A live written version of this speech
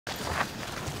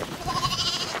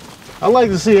I like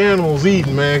to see animals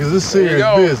eating, man, because it's serious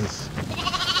business.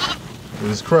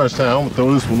 When it's crunch time, I'm gonna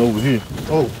throw this one over here.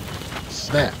 Oh,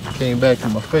 snap! Came back to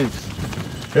my face.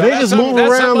 And they just move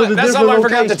around with the different locations. That's something I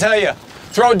forgot to tell you.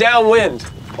 Throw downwind.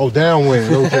 Oh,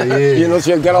 downwind. Okay, yeah. You know,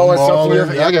 so you got all that stuff in your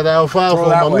face. I got the alfalfa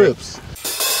on my lips.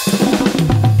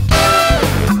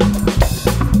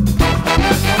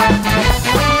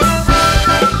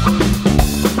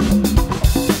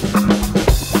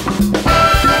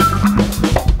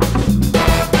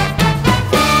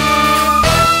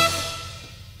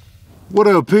 What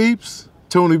up, peeps?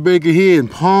 Tony Baker here in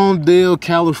Palmdale,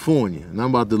 California, and I'm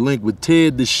about to link with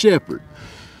Ted the Shepherd.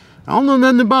 I don't know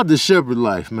nothing about the shepherd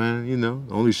life, man. You know,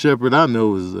 the only shepherd I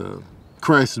know is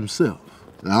Christ himself.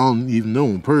 I don't even know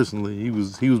him personally. He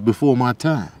was before my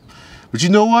time. But you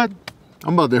know what?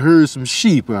 I'm about to herd some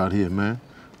sheep out here, man.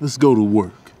 Let's go to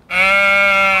work.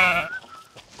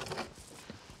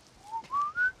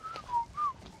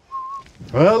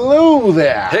 Hello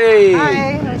there. Hey.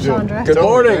 Hi, I'm Chandra. Good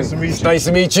morning. Nice to meet you. Nice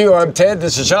to meet you. I'm Ted.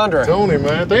 This is Chandra. Tony,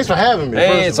 man. Thanks for having me.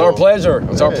 Hey, it's our pleasure.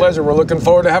 It's our pleasure. We're looking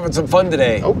forward to having some fun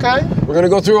today. Okay. We're going to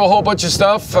go through a whole bunch of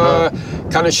stuff,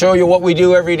 kind of show you what we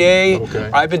do every day. Okay.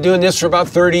 I've been doing this for about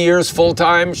 30 years full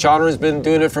time. Chandra's been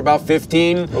doing it for about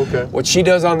 15. Okay. What she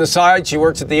does on the side, she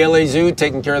works at the LA Zoo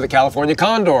taking care of the California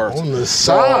condors. On the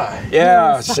side?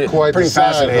 Yeah, it's Quite pretty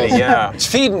fascinating, yeah. It's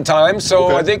feeding time,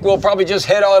 so I think we'll probably just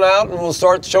head on out and we'll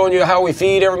start showing you how we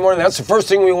feed every morning. That's the first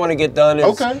thing we want to get done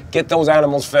is get those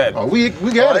animals fed. Oh, we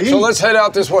gotta eat. So let's head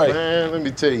out this way. Man, let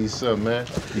me tell you something, man.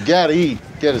 You gotta eat.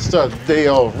 Gotta start the day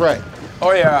off right.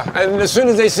 Oh yeah, and as soon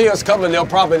as they see us coming, they'll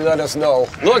probably let us know.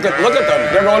 Look at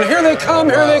them. They're going, here they come,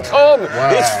 here they come.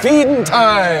 Wow. It's feeding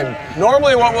time.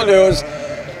 Normally what we'll do is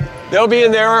they'll be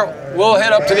in there, we'll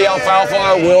head up to the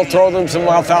alfalfa, we'll throw them some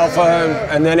alfalfa,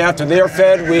 and then after they're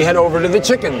fed, we head over to the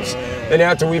chickens. Then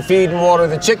after we feed and water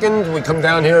the chickens, we come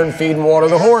down here and feed and water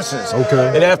the horses.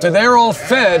 Okay. And after they're all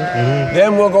fed,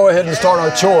 then we'll go ahead and start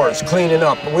our chores, cleaning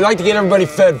up. But we like to get everybody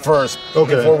fed first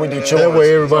before we do chores. That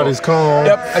way everybody's calm.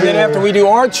 Yep, and then after we do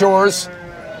our chores,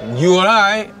 you and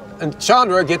I and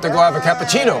Chandra get to go have a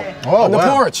cappuccino on the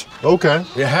porch. Okay.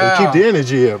 Yeah. And keep the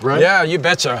energy up, right? Yeah, you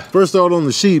betcha. First out on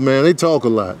the sheep, man, they talk a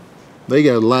lot. They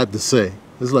got a lot to say.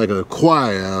 It's like a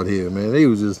choir out here, man. They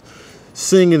was just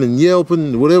singing and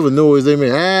yelping, whatever noise they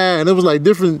made. And it was like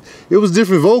different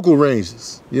vocal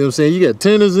ranges. You know what I'm saying? You got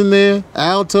tenors in there,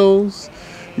 altos.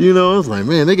 You know, it's like,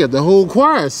 man, they got the whole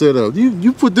choir set up.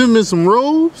 You put them in some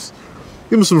robes,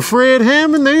 give them some Fred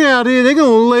Hammond, they out here, they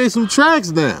gonna lay some tracks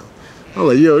down. I'm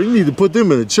like, yo, you need to put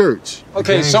them in a church.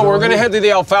 Okay, so we're going to head to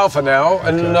the alfalfa now,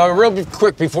 and real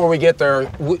quick before we get there,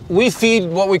 we feed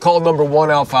what we call number 1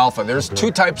 alfalfa. There's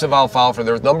 2 types of alfalfa.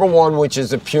 There's number 1, which is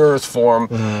the purest form,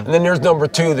 and then there's number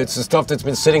 2, that's the stuff that's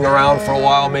been sitting around for a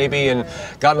while maybe and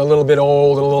gotten a little bit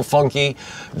old and a little funky.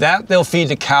 That they'll feed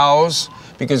to cows,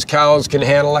 because cows can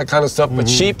handle that kind of stuff, but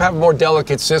sheep have more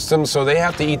delicate systems, so they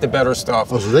have to eat the better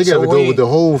stuff. Oh, so they got to go with the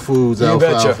Whole Foods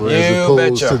alfalfa as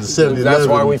opposed to the 7-Eleven. That's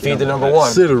why we feed the number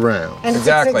 1. Sit around. And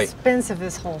exactly. It's expensive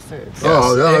as Whole Foods. Yes,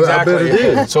 oh, exactly. I bet it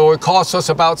is. So it costs us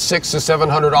about $600 to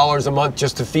 $700 a month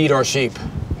just to feed our sheep.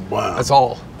 Wow. That's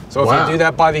all. So if you do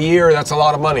that by the year, that's a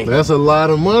lot of money. That's a lot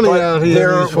of money out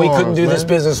here. We couldn't do this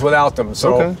business without them.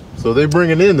 So so they're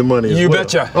bringing in the money. You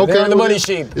betcha. Okay, they're the money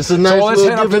sheep. It's a nice so let's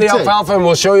head up to the alfalfa and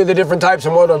we'll show you the different types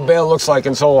and what a bale looks like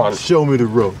and so on. Show me the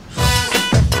rope.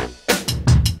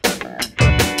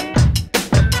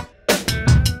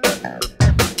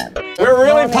 We're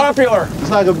really popular.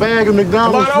 It's like a bag of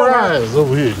McDonald's fries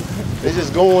over here. They're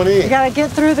just going in. You gotta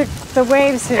get through the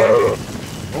waves here.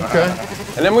 Okay.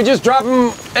 And then we just drop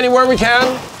them anywhere we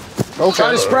can. Okay.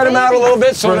 Try to spread them out a little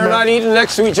bit so they're not eating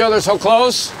next to each other so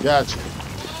close. Gotcha.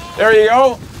 There you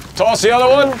go. Toss the other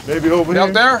one. Maybe over here.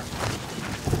 Out there.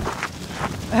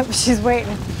 She's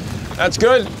waiting. That's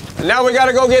good. And now we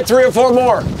gotta go get 3 or 4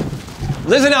 more.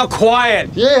 Listen how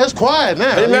quiet. Yeah, it's quiet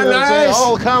now. Isn't that nice?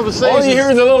 All the conversations. All you hear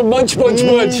is a little munch. You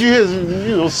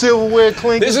hear silverware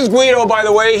clinking. This is Guido, by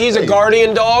the way. He's a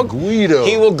guardian dog. Guido.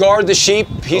 He will guard the sheep.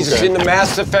 He's in the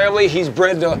Mastiff family. He's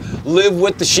bred to live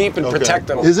with the sheep and protect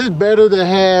them. Is it better to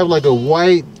have like a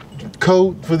white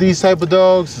coat for these type of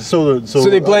dogs so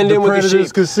they blend in with the sheep?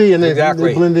 Predators can see and they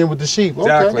blend in with the sheep.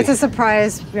 Exactly. It's a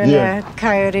surprise when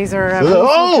coyotes or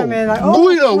come in like,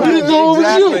 Guido, we didn't know it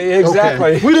was you.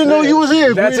 Exactly. We didn't know you was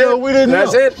here. That's Guido, it. we didn't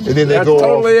know. That's it. And then they That's go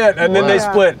totally off. it. And then they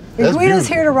split. And Guido's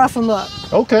here to rough them up.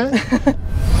 Okay.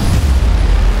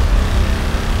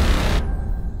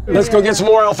 Let's go get some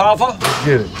more alfalfa.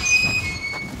 Get it.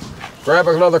 Grab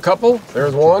another couple.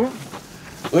 There's one.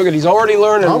 Look at, he's already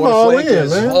learning what a flake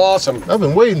is. Man. Awesome. I've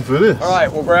been waiting for this. All right,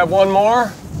 we'll grab one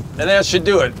more. And that should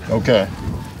do it. Okay.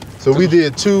 So we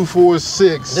did 2, 4,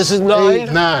 6. This is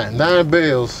 9. 9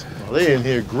 bales. Oh, they in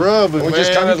here grubbing, We man.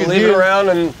 just kind of leave it around,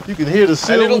 and you can hear the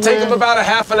silver. it'll take them about a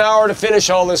half an hour to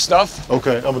finish all this stuff.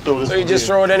 Okay, I'm gonna throw this. So you just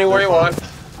throw it anywhere you want.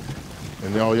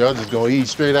 And y'all just gonna eat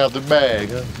straight out the bag,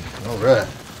 huh? All right.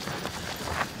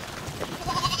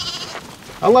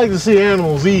 I like to see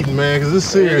animals eating, man, because it's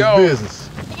serious business.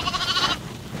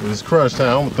 When it's crunch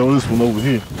time, I'm gonna throw this one over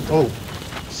here. Oh,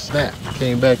 snap!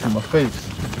 Came back to my face.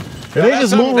 And they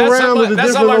just move around with the different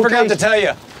That's something I forgot to tell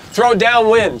you. Throw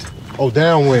downwind. Oh,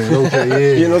 downwind. Okay,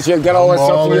 yeah. You know, so you've got all that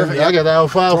stuff in your face. I got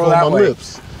alfalfa on my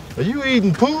lips. Are you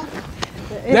eating poop?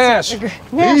 Nash.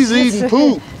 He's eating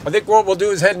poop. I think what we'll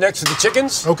do is head next to the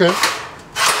chickens. Okay.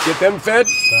 Get them fed.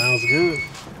 Sounds good.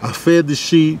 I fed the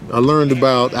sheep. I learned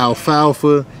about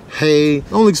alfalfa, hay.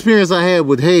 The only experience I had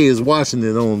with hay is watching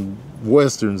it on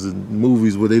westerns and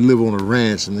movies where they live on a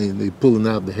ranch and they pulling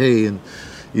out the hay, and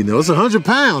you know, it's 100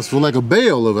 pounds for like a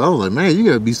bale of it. I was like, man, you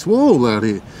gotta be swole out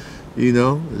here. You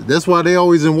know, that's why they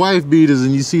always in wife beaters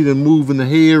and you see them moving the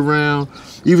hay around.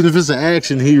 Even if it's an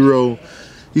action hero,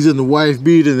 he's in the wife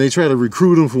beater and they try to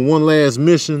recruit him for one last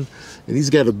mission, and he's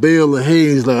got a bale of hay.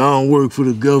 He's like, I don't work for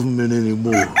the government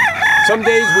anymore. Some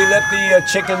days we let the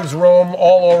chickens roam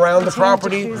all around the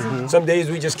property. Some days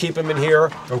we just keep them in here.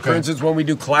 Okay. For instance, when we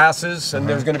do classes and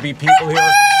there's going to be people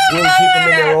here, we'll keep them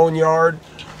in their own yard.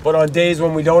 But on days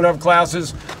when we don't have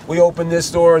classes, we open this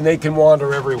door and they can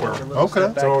wander everywhere.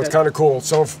 Okay. So it's kind of cool.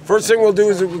 So first thing we'll do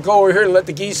is we'll go over here and let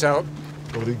the geese out.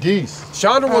 Oh, the geese.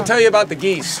 Chandra will tell you about the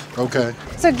geese. Okay.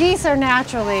 So geese are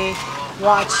naturally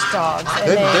watchdogs.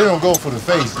 They don't go for the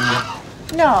face, do they?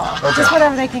 No, just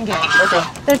whatever they can get. Okay.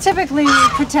 They're typically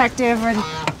protective and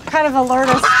kind of alert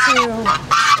us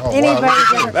to anybody.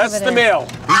 Wow, that's the male.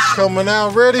 He's coming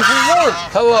out ready for work.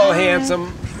 Hello,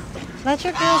 handsome. Let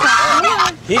your girls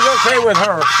out. He's okay with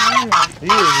her. He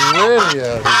is ready out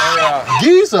here. Oh, yeah.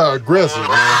 Geese are aggressive,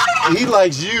 man. He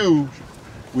likes you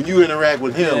when you interact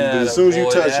with him, but as soon as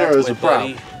you touch her, it's a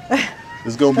problem.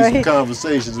 There's going to be some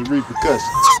conversations and repercussions.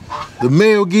 The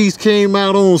male geese came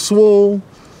out on swole.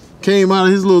 Came out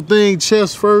of his little thing,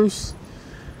 chest first.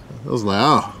 I was like,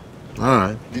 oh, all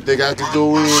right. You think I could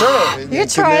go in? Sure. You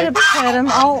try to pet him.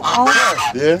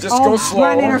 Just go slow.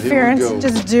 Run interference.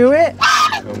 Just do it.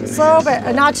 Slow,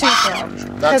 but not too slow.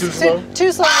 Not too slow?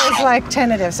 Too slow is like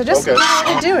tentative. So just do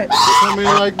it. Just come in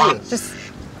like this.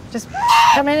 Just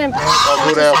come in and I'll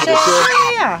go down for the chest.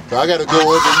 Yeah. So I got to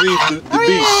go underneath the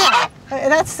beast. Yeah.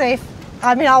 That's safe.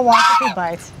 I mean, I'll watch if he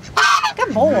bites.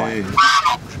 Good boy. Yeah.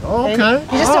 Okay.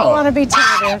 You just don't want to be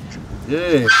tentative.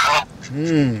 Yeah.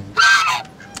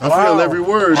 I feel every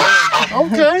word.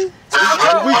 Okay.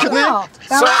 We connect.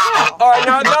 So, all right,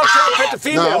 now try to pet the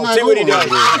female. See what he does.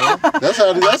 That's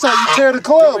how you tear the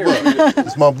club up.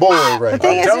 It's my boy right The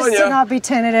thing is just to not be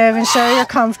tentative and show you're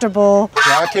comfortable.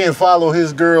 So I can't follow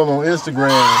his girl on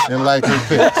Instagram and like her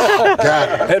pics.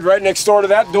 Got it. Head right next door to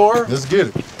that door. Let's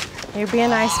get it. You be a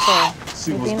nice boy.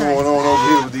 See what's going on over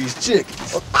here with these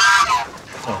chickens.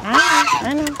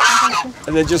 I know.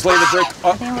 And then just lay the brick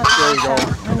up. There you go.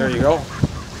 There you go.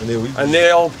 And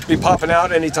they'll be popping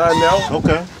out anytime now.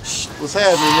 Okay. What's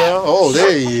happening now? Oh,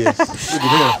 there he is. Look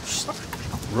at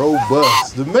him.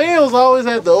 Robust. The males always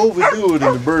have to overdo it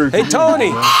in the bird community. Hey,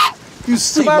 Tony. Man. You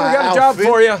see my we got a job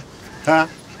for you. Huh?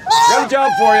 Got a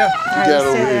job for you. You got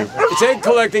over here. It's egg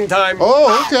collecting time.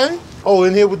 Oh, okay. Oh,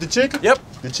 in here with the chicken? Yep.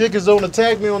 The chickens don't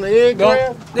attack me on the egg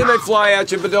grab? They may fly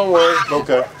at you, but don't worry.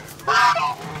 Okay.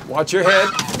 Watch your head.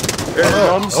 There it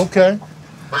comes. Okay.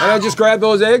 And I just grabbed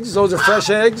those eggs. Those are fresh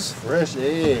eggs. Fresh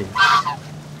eggs.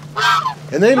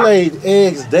 And they laid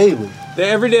eggs daily.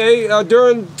 Every day.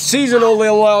 During seasonal,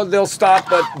 they'll stop,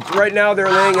 but right now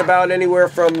they're laying about anywhere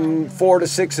from 4 to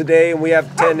 6 a day, and we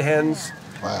have 10 hens.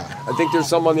 Wow. I think there's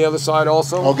some on the other side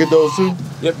also. I'll get those too?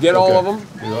 Yep, get all of them.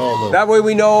 Get all of them. That way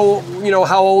we know,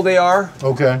 how old they are.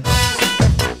 Okay.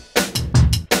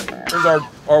 Here's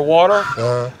our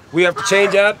water. We have to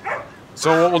change that.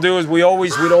 So what we'll do is we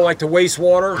don't like to waste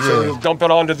water, so we'll dump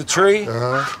it onto the tree.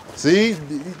 See,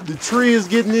 the tree is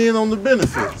getting in on the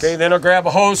benefits. Okay, then I'll grab a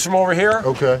hose from over here.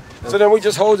 Okay. So then we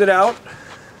just hose it out.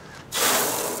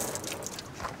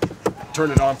 Turn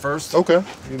it on first. Okay.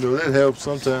 That helps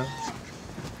sometimes.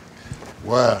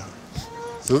 Wow.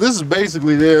 So this is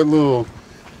basically their little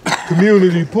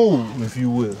community pool, if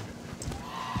you will.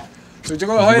 So to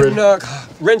go ahead and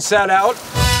rinse that out.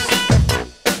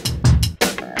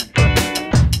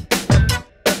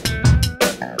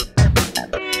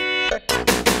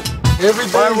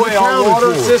 By the way, our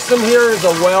water system here is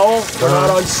a well. We're not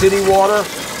on city water.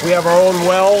 We have our own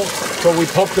well. So we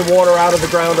pump the water out of the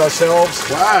ground ourselves.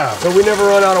 Wow. So we never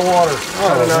run out of water.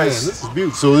 Kind of man, nice. this is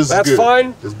beautiful. So this That's is good.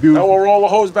 fine. It's beautiful. Now we'll roll the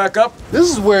hose back up.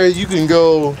 This is where you can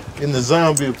go in the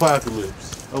zombie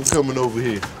apocalypse. I'm coming over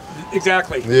here.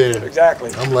 Exactly. Yeah.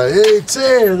 Exactly. I'm like, hey,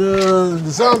 Ted, the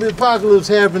zombie apocalypse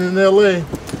happened in L.A.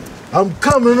 I'm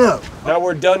coming up. Now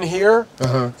we're done here.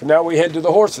 So now we head to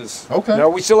the horses. Okay. Now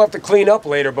we still have to clean up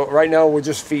later, but right now we're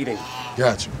just feeding.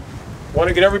 Gotcha. Want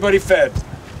to get everybody fed.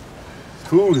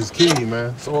 Food is key,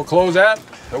 man. So we'll close that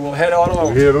and we'll head on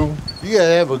over. You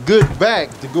gotta have a good back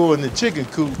to go in the chicken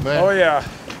coop, man. Oh yeah.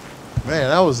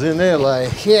 Man, I was in there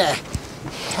like, yeah,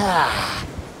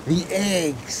 the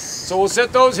eggs. So we'll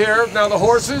set those here. Now the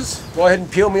horses, go ahead and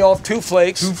peel me off 2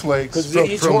 flakes. 2 flakes Because from,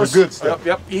 each from horse, the good stuff.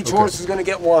 Yep, each horse is going to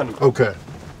get 1. Okay.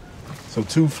 So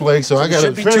 2 flakes. So I There gotta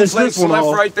should be 2 finish flakes this one left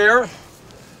off. right there.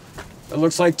 It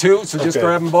looks like 2, so just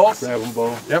grab them both. Grab them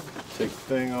both. Yep. Take the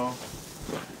thing off.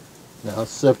 Now I'll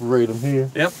separate them here.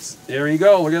 Yep. There you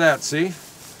go. Look at that. See?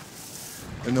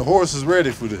 And the horse is ready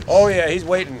for this. Oh yeah, he's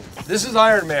waiting. This is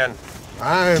Iron Man.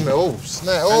 Oh,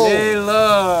 snap. And Oh. they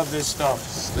love this stuff.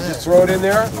 So just throw it in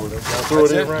there. Throw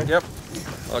it in, right? Yep.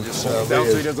 I'll just hold it lay down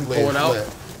so he doesn't lay pull it out.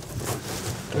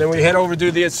 flat. And then we head over to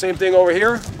do the same thing over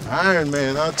here. Iron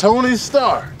Man, Tony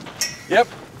Stark. Yep.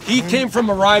 He came from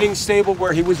a riding stable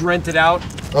where he was rented out.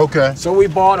 Okay. So we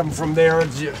bought him from there,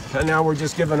 and now we're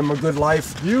just giving him a good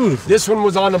life. Beautiful. This one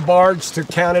was on the barge to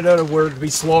Canada where to be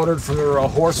slaughtered for their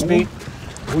horse meat.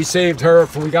 We saved her.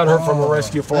 We got her from a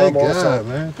rescue farm Thank also. God,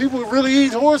 man. People really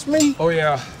eat horse meat? Oh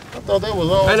yeah. I thought that was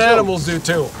all. And animals do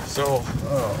too. So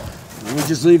we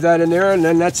just leave that in there, and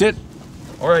then that's it.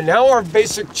 All right, now our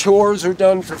basic chores are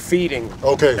done for feeding.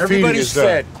 Okay, Everybody's feeding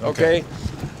is fed. done. Okay.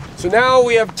 So now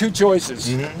we have 2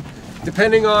 choices.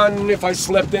 Depending on if I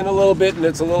slept in a little bit and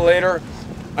it's a little later,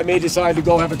 I may decide to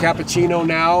go have a cappuccino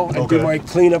now and do my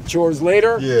cleanup chores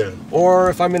later. Yeah. Or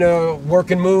if I'm in a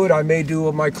working mood, I may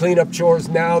do my cleanup chores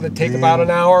now that take about an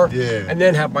hour. Yeah. And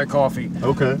then have my coffee.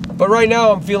 Okay. But right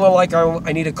now I'm feeling like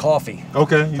I need a coffee.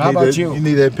 Okay. How about you? You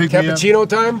need that pick me up? Cappuccino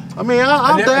time? I mean,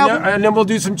 I'll dabble. And then we'll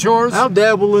do some chores? I'll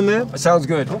dabble in that. That sounds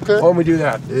good. Okay. Why don't we do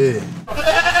that? Yeah.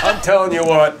 I'm telling you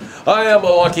what, I am a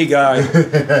lucky guy.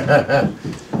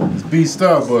 It's beat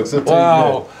Starbucks. I'll tell Wow.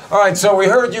 you All right, so we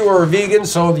heard you were a vegan,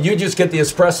 so you just get the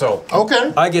espresso. that.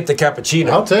 Okay. I get the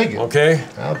cappuccino. I'll take it. Okay?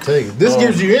 I'll take it. This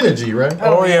gives you energy, right?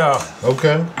 Oh, yeah.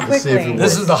 Okay. Let's see if it Quickly.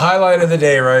 This works. is the highlight of the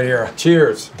day right here.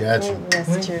 Cheers. Gotcha.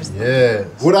 Yes, cheers. Yeah.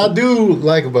 What I do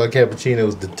like about cappuccino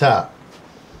is the top.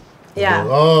 Yeah.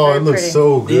 Oh, very it looks pretty.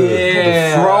 so good.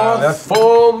 Yeah. The froth. That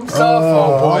foam stuff.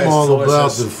 Oh, boy, I'm it's all about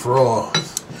delicious. the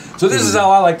froth. So this is how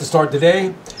I like to start the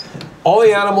day. All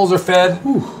the animals are fed.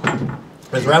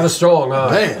 It's rather strong, huh?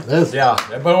 Man, that's Yeah,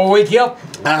 but it'll wake you up.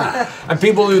 And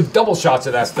people do double shots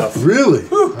of that stuff. really.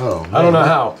 Oh, man. I don't know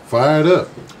how. Fired up.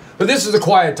 But this is a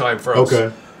quiet time for us.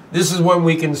 Okay. This is when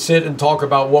we can sit and talk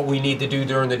about what we need to do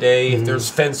during the day. If there's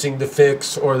fencing to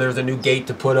fix or there's a new gate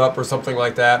to put up or something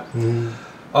like that.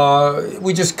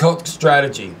 We just cook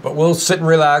strategy. But we'll sit and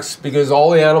relax because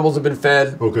all the animals have been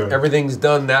fed. Okay. Everything's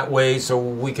done that way, so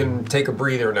we can take a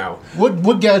breather now.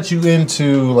 What got you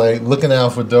into like looking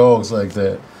out for dogs like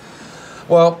that?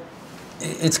 Well,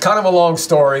 it's kind of a long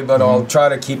story, but I'll try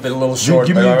to keep it a little short.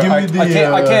 give me but I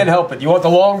the, can't help it. You want the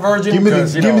long version? Give me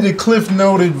 'Cause, you give know, me the cliff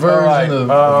noted version right,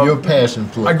 of your passion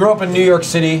play. I grew up in New York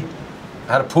City.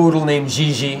 I had a poodle named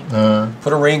Gigi.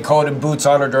 Put a raincoat and boots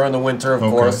on her during the winter, of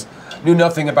course. Knew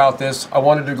nothing about this. I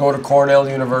wanted to go to Cornell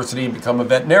University and become a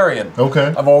veterinarian.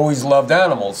 Okay. I've always loved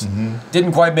animals.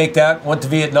 Didn't quite make that. Went to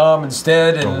Vietnam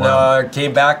instead and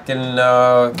came back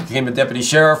and became a deputy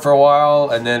sheriff for a while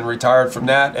and then retired from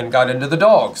that and got into the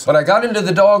dogs. But I got into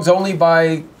the dogs only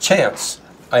by chance.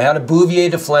 I had a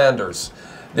Bouvier de Flanders.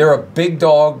 They're a big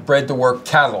dog bred to work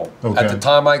cattle. Okay. At the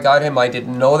time I got him, I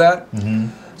didn't know that.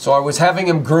 So I was having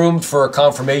him groomed for a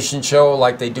confirmation show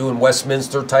like they do in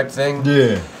Westminster type thing.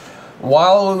 Yeah.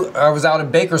 While I was out in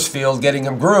Bakersfield getting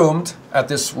him groomed at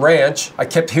this ranch, I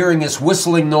kept hearing this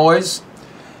whistling noise.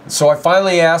 So I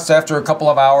finally asked, after a couple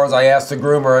of hours, I asked the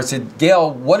groomer, I said,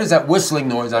 Gail, what is that whistling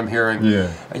noise I'm hearing?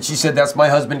 Yeah. And she said, that's my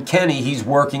husband Kenny, he's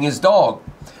working his dog.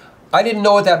 I didn't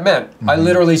know what that meant. I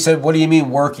literally said, what do you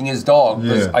mean working his dog?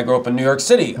 Because I grew up in New York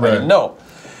City, I didn't know.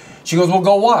 She goes, well,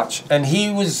 go watch. And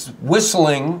he was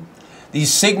whistling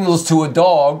these signals to a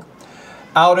dog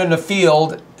out in the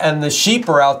field, and the sheep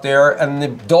are out there, and the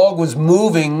dog was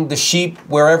moving the sheep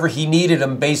wherever he needed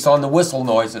them based on the whistle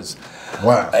noises.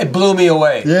 Wow. It blew me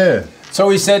away. Yeah. So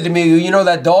he said to me, you know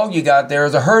that dog you got there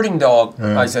is a herding dog.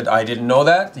 I said, I didn't know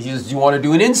that. He says, you want to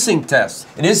do an instinct test.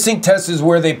 An instinct test is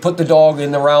where they put the dog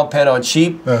in the round pen on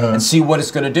sheep and see what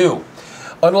it's going to do.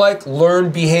 unlike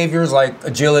learned behaviors like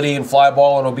agility and fly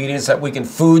ball and obedience that we can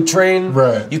food train,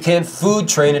 Right. you can't food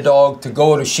train a dog to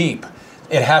go to sheep.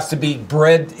 It has to be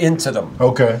bred into them.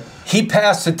 Okay. He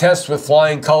passed the test with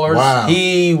flying colors. Wow.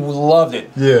 He loved it.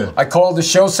 Yeah. I called the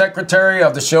show secretary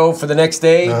of the show for the next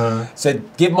day, said,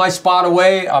 give my spot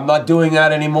away. I'm not doing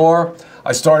that anymore.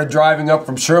 I started driving up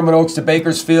from Sherman Oaks to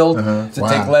Bakersfield to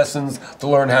take lessons to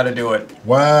learn how to do it.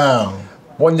 Wow.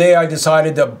 One day I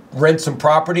decided to rent some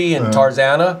property in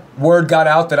Tarzana. Word got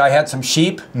out that I had some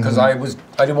sheep because I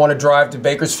didn't want to drive to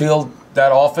Bakersfield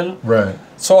that often. Right.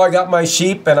 So I got my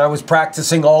sheep and I was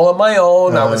practicing all on my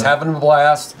own. I was having a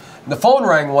blast. And the phone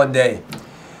rang one day.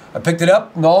 I picked it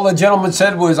up and all the gentleman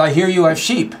said was, I hear you have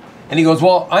sheep. And he goes,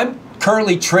 well, I'm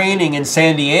currently training in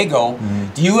San Diego.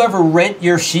 Do you ever rent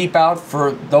your sheep out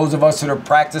for those of us that are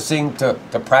practicing to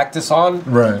practice on?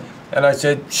 Right. And I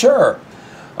said, sure.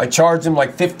 I charged him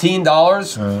like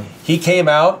 $15. He came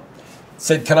out,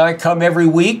 said, can I come every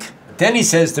week? Then he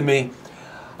says to me,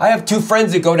 I have 2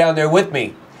 friends that go down there with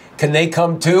me. Can they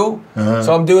come too?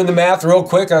 So I'm doing the math real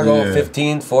quick. I go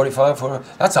 15, 45, 40.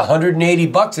 That's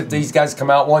 $180 if these guys come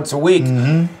out once a week.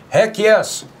 Heck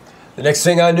yes. The next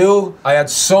thing I knew, I had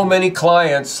so many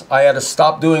clients, I had to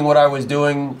stop doing what I was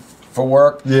doing for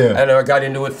work. And I got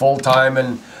into it full time,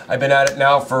 and I've been at it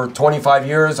now for 25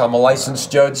 years. I'm a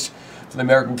licensed judge for the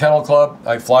American Kennel Club.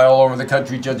 I fly all over the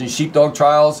country judging sheepdog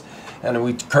trials. And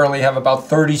we currently have about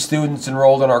 30 students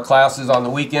enrolled in our classes on the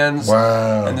weekends.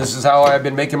 Wow. And this is how I've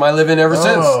been making my living ever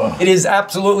since. It is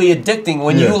absolutely addicting.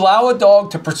 When you allow a dog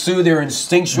to pursue their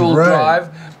instinctual drive,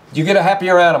 you get a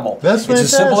happier animal. That's fantastic.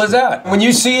 It's as simple as that. When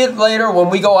you see it later, when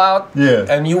we go out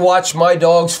and you watch my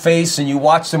dog's face and you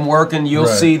watch them working, you'll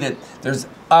see that there's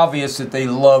obvious that they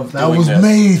love doing this. I was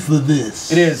made for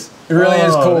this. It is. It really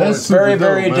is cool. It's very,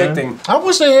 very addicting. I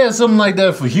wish they had something like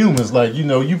that for humans. Like, you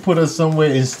know, you put us somewhere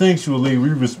instinctually, we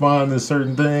respond to a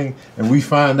certain thing, and we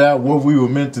find out what we were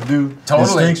meant to do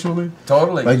instinctually.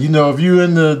 Totally. Like, you know, if you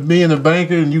being a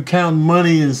banker and you count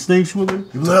money instinctually,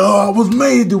 you're like, oh, I was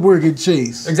made to work at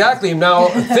Chase. Exactly. Now,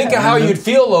 think of how you'd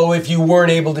feel, though, if you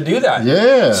weren't able to do that.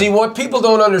 Yeah. See, what people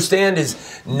don't understand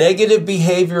is negative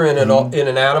behavior in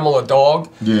an animal, a dog,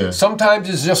 sometimes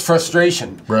is just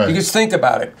frustration. Right. Because think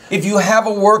about it. If you have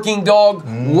a working dog,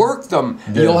 work them.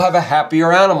 You'll have a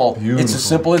happier animal. Beautiful. It's as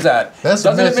simple as that.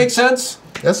 Doesn't it make sense?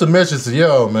 That's a message to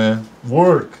y'all, man.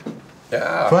 Work.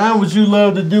 Yeah. Find what you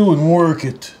love to do and work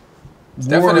it.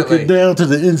 Definitely. Work it down to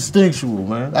the instinctual,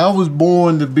 man. I was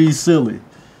born to be silly.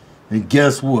 And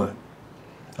guess what?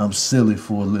 I'm silly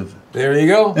for a living. There you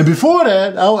go. And before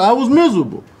that, I was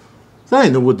miserable. So I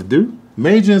didn't know what to do.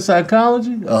 Major in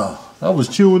psychology? Oh, I was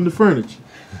chewing the furniture.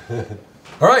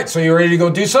 All right, so you ready to go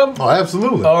do something? Oh,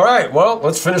 absolutely. All right, well,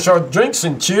 let's finish our drinks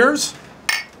and cheers.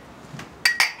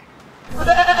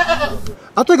 I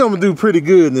think I'm going to do pretty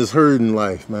good in this herding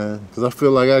life, man. Because I feel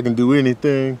like I can do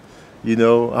anything. You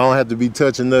know, I don't have to be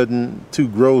touching nothing too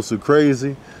gross or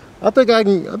crazy. I think I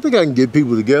can get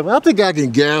people together. I think I can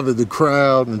gather the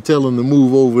crowd and tell them to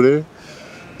move over there.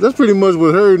 That's pretty much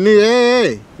what herding is.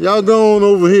 Hey, y'all go on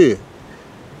over here.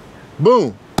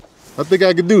 Boom. I think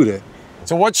I could do that.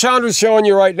 So what Chandra's showing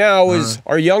you right now is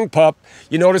our young pup.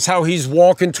 You notice how he's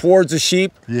walking towards the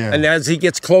sheep, and as he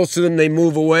gets close to them, they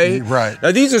move away. Right.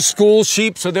 Now these are school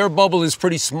sheep, so their bubble is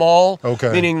pretty small,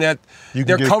 meaning that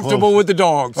they're comfortable with the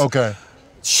dogs. Okay.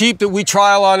 Sheep that we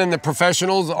trial on and the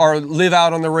professionals live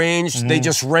out on the range. They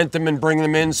just rent them and bring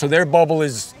them in, so their bubble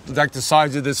is like the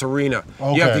size of this arena.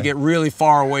 You have to get really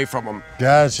far away from them.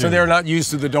 Gotcha. So they're not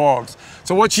used to the dogs.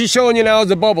 So what she's showing you now is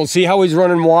the bubble. See how he's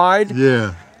running wide?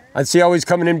 Yeah. I see how he's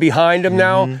coming in behind him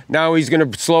now. Now he's going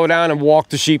to slow down and walk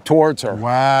the sheep towards her.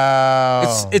 Wow.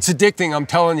 It's addicting, I'm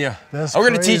telling you. That's I'm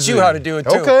going to teach you how to do it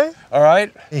too. Okay. All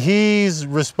right? He's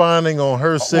responding on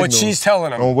her signals. What she's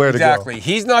telling him. On where to go. Exactly.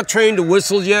 He's not trained to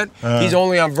whistle yet. He's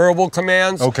only on verbal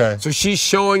commands. Okay. So she's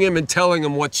showing him and telling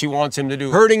him what she wants him to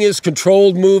do. Herding is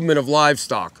controlled movement of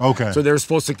livestock. Okay. So they're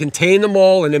supposed to contain them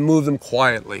all and then move them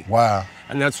quietly. Wow.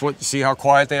 And that's what, see how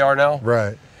quiet they are now?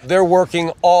 Right. They're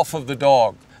working off of the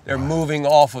dog. They're moving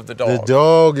off of the dog. The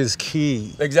dog is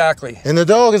key. Exactly. And the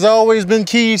dog has always been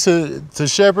key to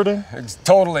shepherding?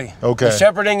 Totally. Okay. The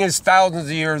shepherding is thousands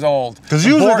of years old. Because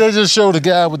usually they just show the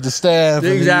guy with the staff.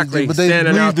 Exactly. But they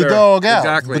standing leave out the there. dog out.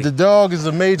 Exactly. But the dog is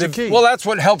a major key. Well, that's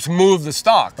what helps move the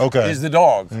stock. Okay. Is the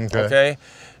dog. Okay. Okay.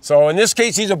 So in this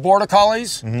case, these are border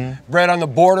collies, bred on the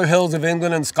border hills of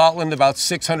England and Scotland about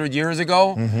 600 years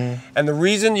ago. And the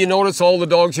reason you notice all the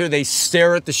dogs here, they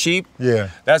stare at the sheep. Yeah.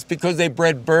 That's because they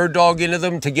bred bird dog into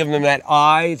them to give them that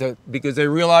eye, because they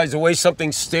realize the way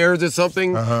something stares at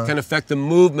something can affect the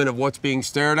movement of what's being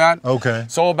stared at. Okay.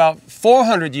 So about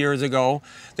 400 years ago,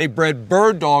 they bred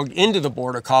bird dog into the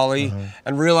border collie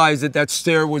and realized that that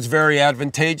stare was very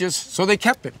advantageous, so they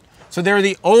kept it. So they're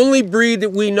the only breed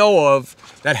that we know of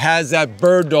that has that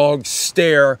bird dog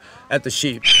stare at the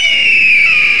sheep.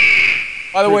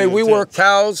 By the way, we work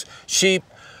cows, sheep,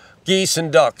 geese,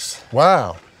 and ducks.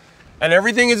 Wow. And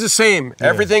everything is the same. Yeah.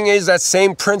 Everything is that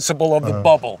same principle of the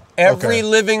bubble. Every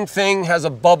living thing has a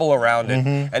bubble around it.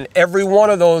 And every one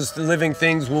of those living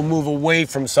things will move away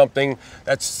from something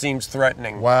that seems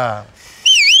threatening. Wow.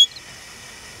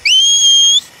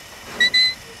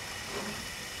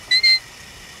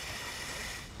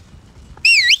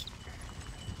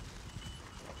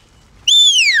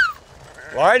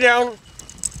 Lie down.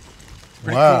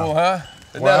 Pretty cool, huh?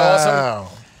 Isn't that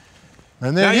awesome?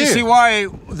 And now you see why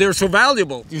they're so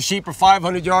valuable. Your sheep are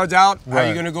 500 yards out. How are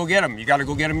you going to go get them? You got to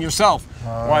go get them yourself.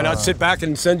 Why not sit back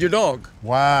and send your dog?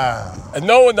 Wow. And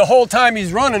knowing the whole time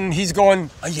he's running, he's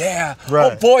going, oh, yeah,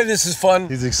 oh boy, this is fun.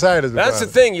 He's excited about it. That's the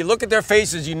thing. You look at their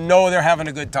faces, you know they're having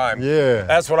a good time. Yeah.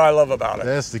 That's what I love about it.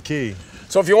 That's the key.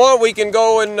 So if you want, we can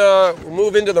go and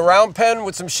move into the round pen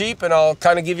with some sheep, and I'll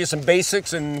kind of give you some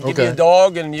basics and give you a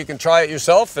dog, and you can try it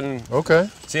yourself and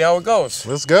see how it goes.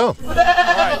 Let's go. All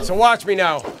right, so watch me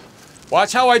now.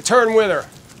 Watch how I turn with her.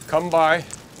 Come by.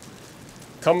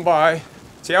 Come by.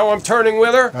 See how I'm turning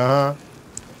with her?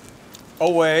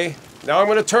 Away. Now I'm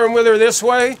going to turn with her this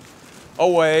way.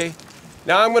 Away.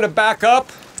 Now I'm going to back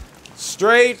up.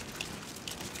 Straight.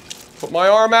 Put my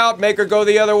arm out. Make her go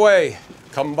the other way.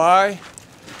 Come by.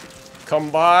 Come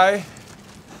by.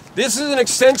 This is an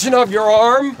extension of your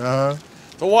arm.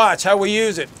 So watch how we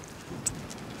use it.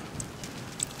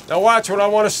 Now watch, when I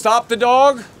want to stop the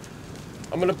dog,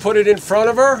 I'm going to put it in front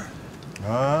of her.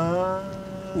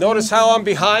 Notice how I'm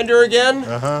behind her again.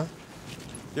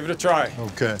 Give it a try.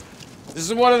 Okay. This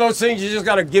is one of those things you just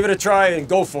got to give it a try and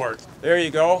go for it. There you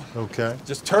go. Okay.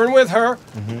 Just turn with her.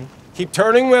 Keep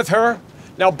turning with her.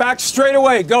 Now back straight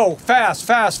away. Go. Fast,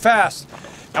 fast, fast.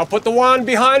 Now put the wand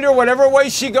behind her. Whatever way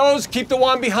she goes, keep the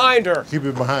wand behind her. Keep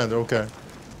it behind her, okay.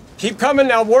 Keep coming.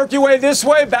 Now work your way this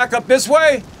way. Back up this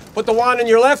way. Put the wand in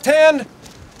your left hand.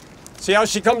 See how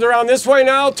she comes around this way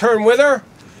now? Turn with her.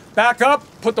 Back up.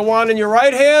 Put the wand in your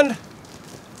right hand.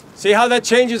 See how that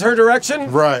changes her direction?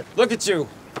 Right. Look at you.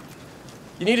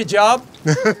 You need a job?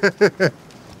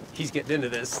 He's getting into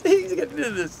this. He's getting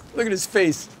into this. Look at his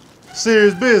face.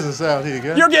 Serious business out here,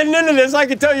 guys. You're getting into this. I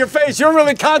can tell your face. You're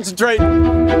really concentrating.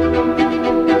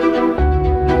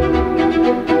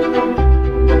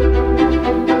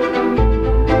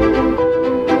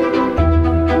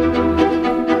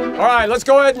 All right, let's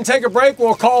go ahead and take a break.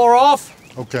 We'll call her off.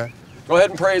 Okay. Go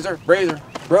ahead and praise her.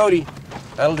 Brody.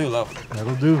 That'll do, love.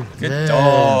 That'll do. Good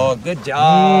dog. Good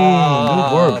job.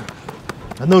 Good work.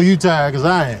 I know you tired because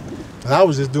I am. And I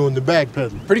was just doing the back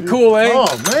pedal. Pretty cool, eh?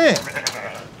 Oh, man.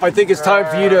 I think it's time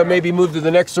for you to maybe move to the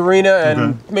next arena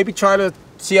and maybe try to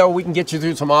see how we can get you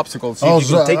through some obstacles. See if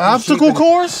you can take obstacle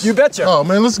course? You betcha. Oh,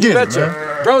 man, let's get it,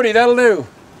 man. Brody, that'll do.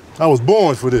 I was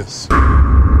born for this.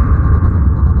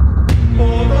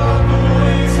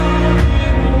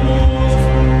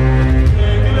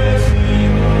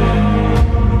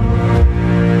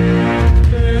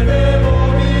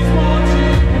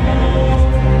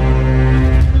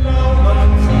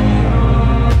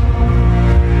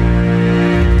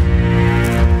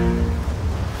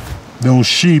 Those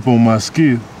sheep on my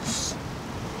skills.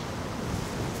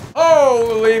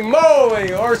 Holy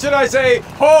moly, or should I say,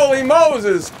 holy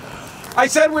Moses. I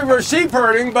said we were sheep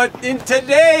herding, but in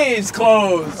today's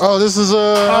clothes. Oh, this is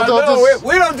no,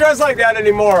 we don't dress like that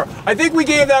anymore. I think we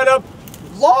gave that up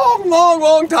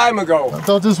long time ago. I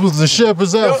thought this was the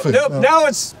shepherd's outfit. Nope. Now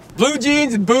it's blue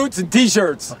jeans and boots and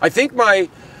t-shirts. I think my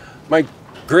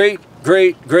great,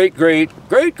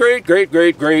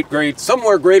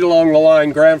 somewhere great along the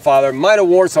line grandfather might have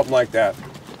worn something like that.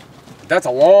 That's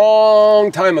a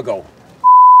long time ago.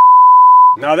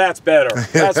 Now that's better.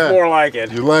 That's more like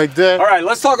it. You like that? All right,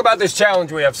 let's talk about this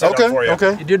challenge we have set up for you.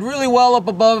 Okay. You did really well up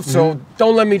above, so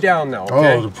don't let me down now,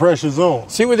 okay? Oh, the pressure's on.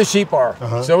 See where the sheep are.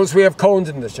 So as we have cones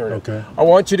in this area. Okay. I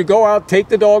want you to go out, take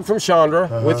the dog from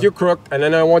Chandra with your crook, and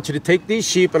then I want you to take these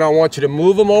sheep and I want you to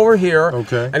move them over here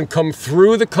and come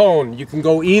through the cone. You can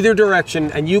go either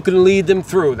direction and you can lead them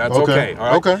through. That's okay. All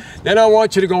right? Okay. Then I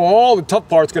want you to go the tough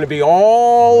part's going to be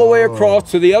all the way across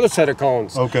to the other set of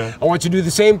cones. Okay. I want you to do the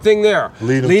same thing there.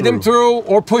 Lead them through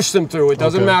or push them through. It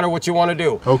doesn't matter what you want to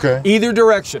do. Okay. Either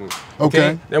direction.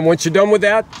 Okay. Then once you're done with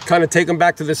that, kind of take them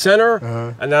back to the center,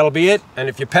 and that'll be it. And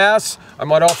if you pass, I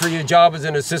might offer you a job as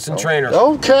an assistant trainer.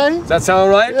 Okay. Does that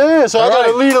sound right? Yeah, so I got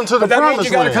to lead them to the promised land. That means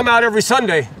you got to come out every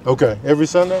Sunday. Okay, every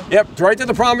Sunday? Yep, right to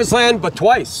the promised land, but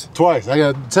twice. Twice. I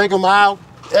got to take them out,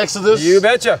 Exodus. You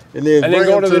betcha. And then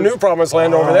go to the new promised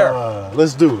land over there.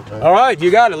 Let's do it. Man. All right,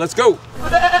 you got it. Let's go.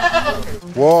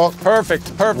 Walk.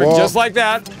 Perfect, perfect. Walk. Just like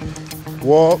that.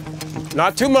 Walk.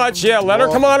 Not too much. Yeah, let her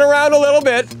come on around a little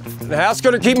bit. And ask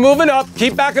her to keep moving up.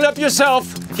 Keep backing up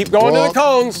yourself. Keep going to the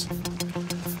cones.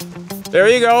 There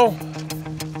you go.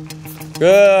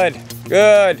 Good,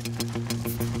 good,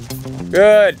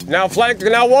 good. Now flank,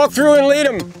 now walk through and lead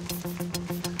him.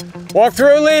 Walk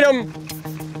through and lead him.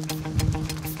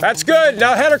 That's good.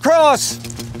 Now head across.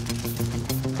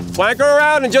 Flank her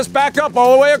around and just back up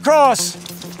all the way across.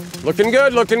 Looking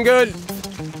good, looking good,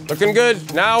 looking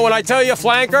good. Now when I tell you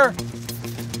flank her,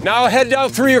 now head down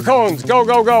through your cones. Go,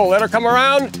 go, go. Let her come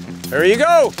around. There you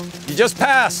go. You just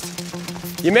passed.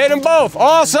 You made them both.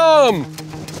 Awesome.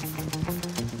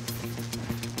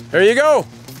 There you go.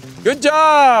 Good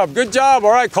job. Good job.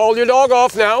 All right, call your dog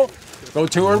off now. Go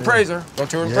to her and praise her. Go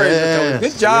to her and praise her.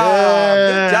 Good job.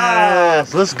 Good job.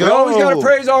 Let's go. We always got to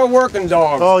praise our working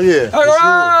dogs. Oh, yeah. All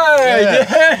right.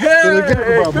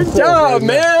 Yeah. Good job,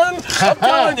 man. I'm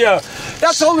telling you.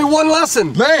 That's only one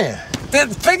lesson. Man.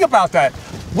 Think about that.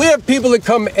 We have people that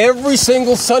come every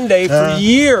single Sunday for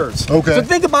years. Okay. So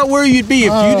think about where you'd be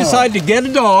if you decide to get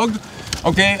a dog.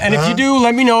 Okay, and if you do,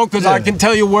 let me know because I can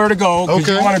tell you where to go because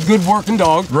you want a good working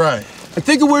dog. Right. And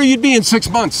think of where you'd be in 6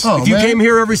 months if you came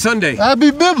here every Sunday. I'd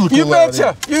be biblical. You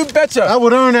betcha. You betcha. I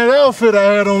would earn that outfit I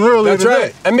had on earlier today. That's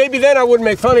right. And maybe then I wouldn't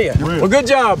make fun of you. Well, good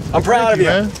job. I'm proud of you.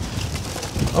 Man.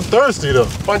 I'm thirsty though.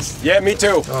 Yeah, me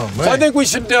too. Oh, man. So I think we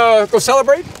should go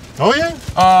celebrate. Oh yeah?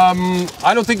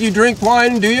 I don't think you drink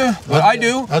wine, do you? I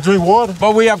do. I drink water.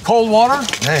 But we have cold water,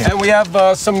 and we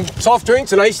have some soft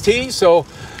drinks and iced tea, so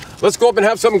let's go up and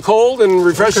have something cold and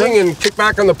refreshing and kick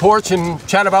back on the porch and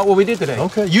chat about what we did today.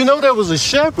 Okay. You know there was a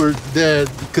shepherd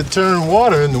that could turn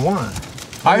water into wine.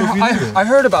 I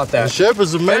heard about that. The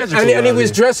shepherds are magical. And he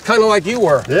was dressed kind of like you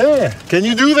were. Yeah. Can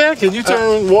you do that? Can you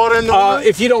turn water into wine?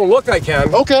 If you don't look, I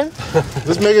can. Okay.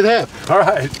 Let's make it happen. All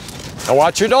right. Now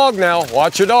watch your dog now.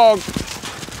 Watch your dog.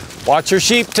 Watch your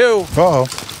sheep too. Uh-oh.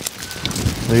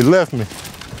 They left me.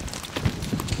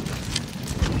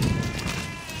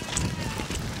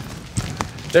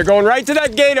 They're going right to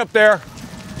that gate up there.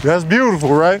 That's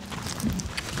beautiful, right?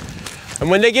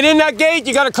 And when they get in that gate,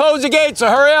 you got to close the gate, so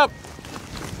hurry up.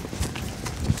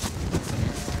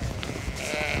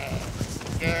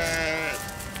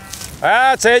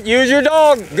 That's it. Use your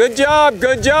dog. Good job.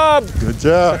 Good job. Good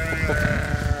job.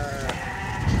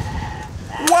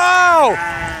 Wow!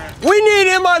 We need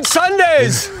him on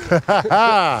Sundays. Hey,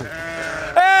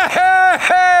 hey,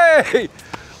 hey!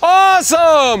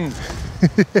 Awesome!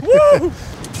 Woo!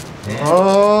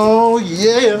 Oh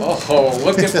yeah! Oh,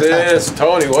 look at this,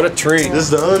 Tony! What a treat! This is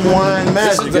the unwind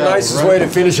magic. This is the nicest way to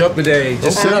finish up the day.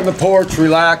 Just sit on the porch,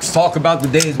 relax, talk about the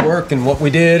day's work and what we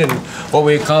did and what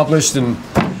we accomplished, and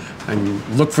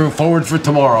look forward for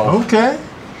tomorrow. Okay.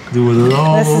 Do it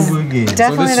all over again.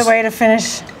 Definitely the way to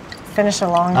finish a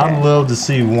long day. I'd love to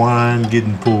see wine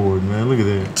getting poured, man. Look at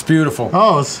that. It's beautiful.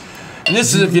 Oh, and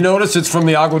this is, if you notice, it's from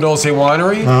the Agua Dulce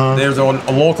winery. There's a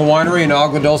local winery in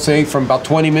Agua Dulce from about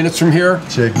 20 minutes from here.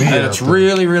 Check me out. And it's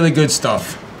really, really good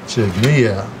stuff. Check me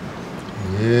out.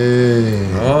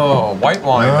 Yeah. Oh, white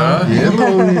wine, huh? Yeah,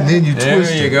 and then you twist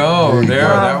it. There you go. There,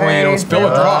 that way you don't spill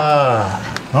a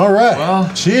drop. All right.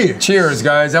 Well, cheers. Cheers,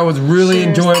 guys. That was a really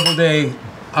enjoyable day.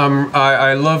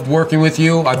 I loved working with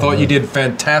you. I thought you did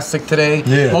fantastic today.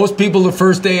 Yeah. Most people the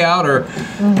first day out are,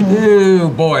 oh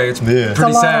boy, it's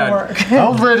pretty sad. I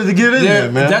was ready to get in there,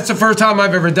 man. That's the first time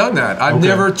I've ever done that. I've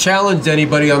never challenged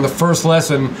anybody on the first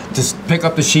lesson to pick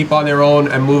up the sheep on their own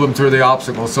and move them through the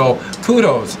obstacle. So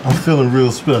kudos. I'm feeling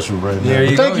real special right now. There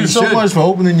you go. Thank you so much for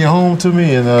opening your home to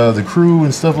me and the crew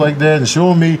and stuff like that and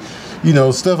showing me, you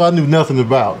know, stuff I knew nothing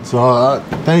about. So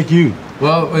thank you.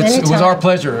 Well, it was our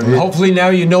pleasure, and hopefully now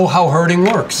you know how herding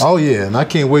works. Oh yeah, and I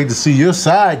can't wait to see your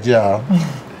side job.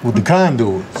 with the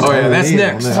condors. Oh yeah, that's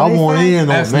next. I want in on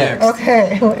that. That's next.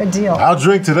 Okay, a deal. I'll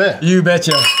drink to that. You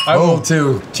betcha. I will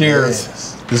too. Cheers.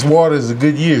 Yes. This water is a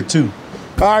good year too.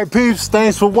 All right, peeps,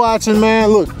 thanks for watching, man.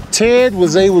 Look, Ted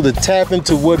was able to tap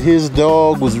into what his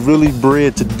dog was really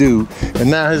bred to do. And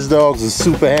now his dogs are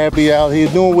super happy out here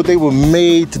doing what they were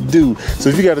made to do. So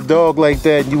if you got a dog like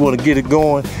that and you want to get it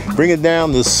going, bring it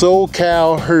down to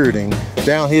SoCal Herding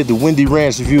down here at the Windy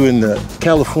Ranch if you're in the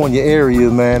California area,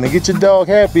 man, and get your dog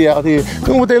happy out here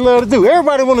doing what they love to do.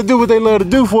 Everybody want to do what they love to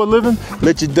do for a living.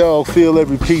 Let your dog feel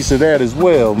every piece of that as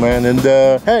well, man. And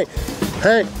hey,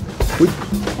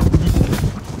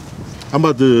 I'm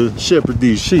about to shepherd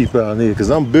these sheep out here because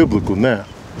I'm biblical now.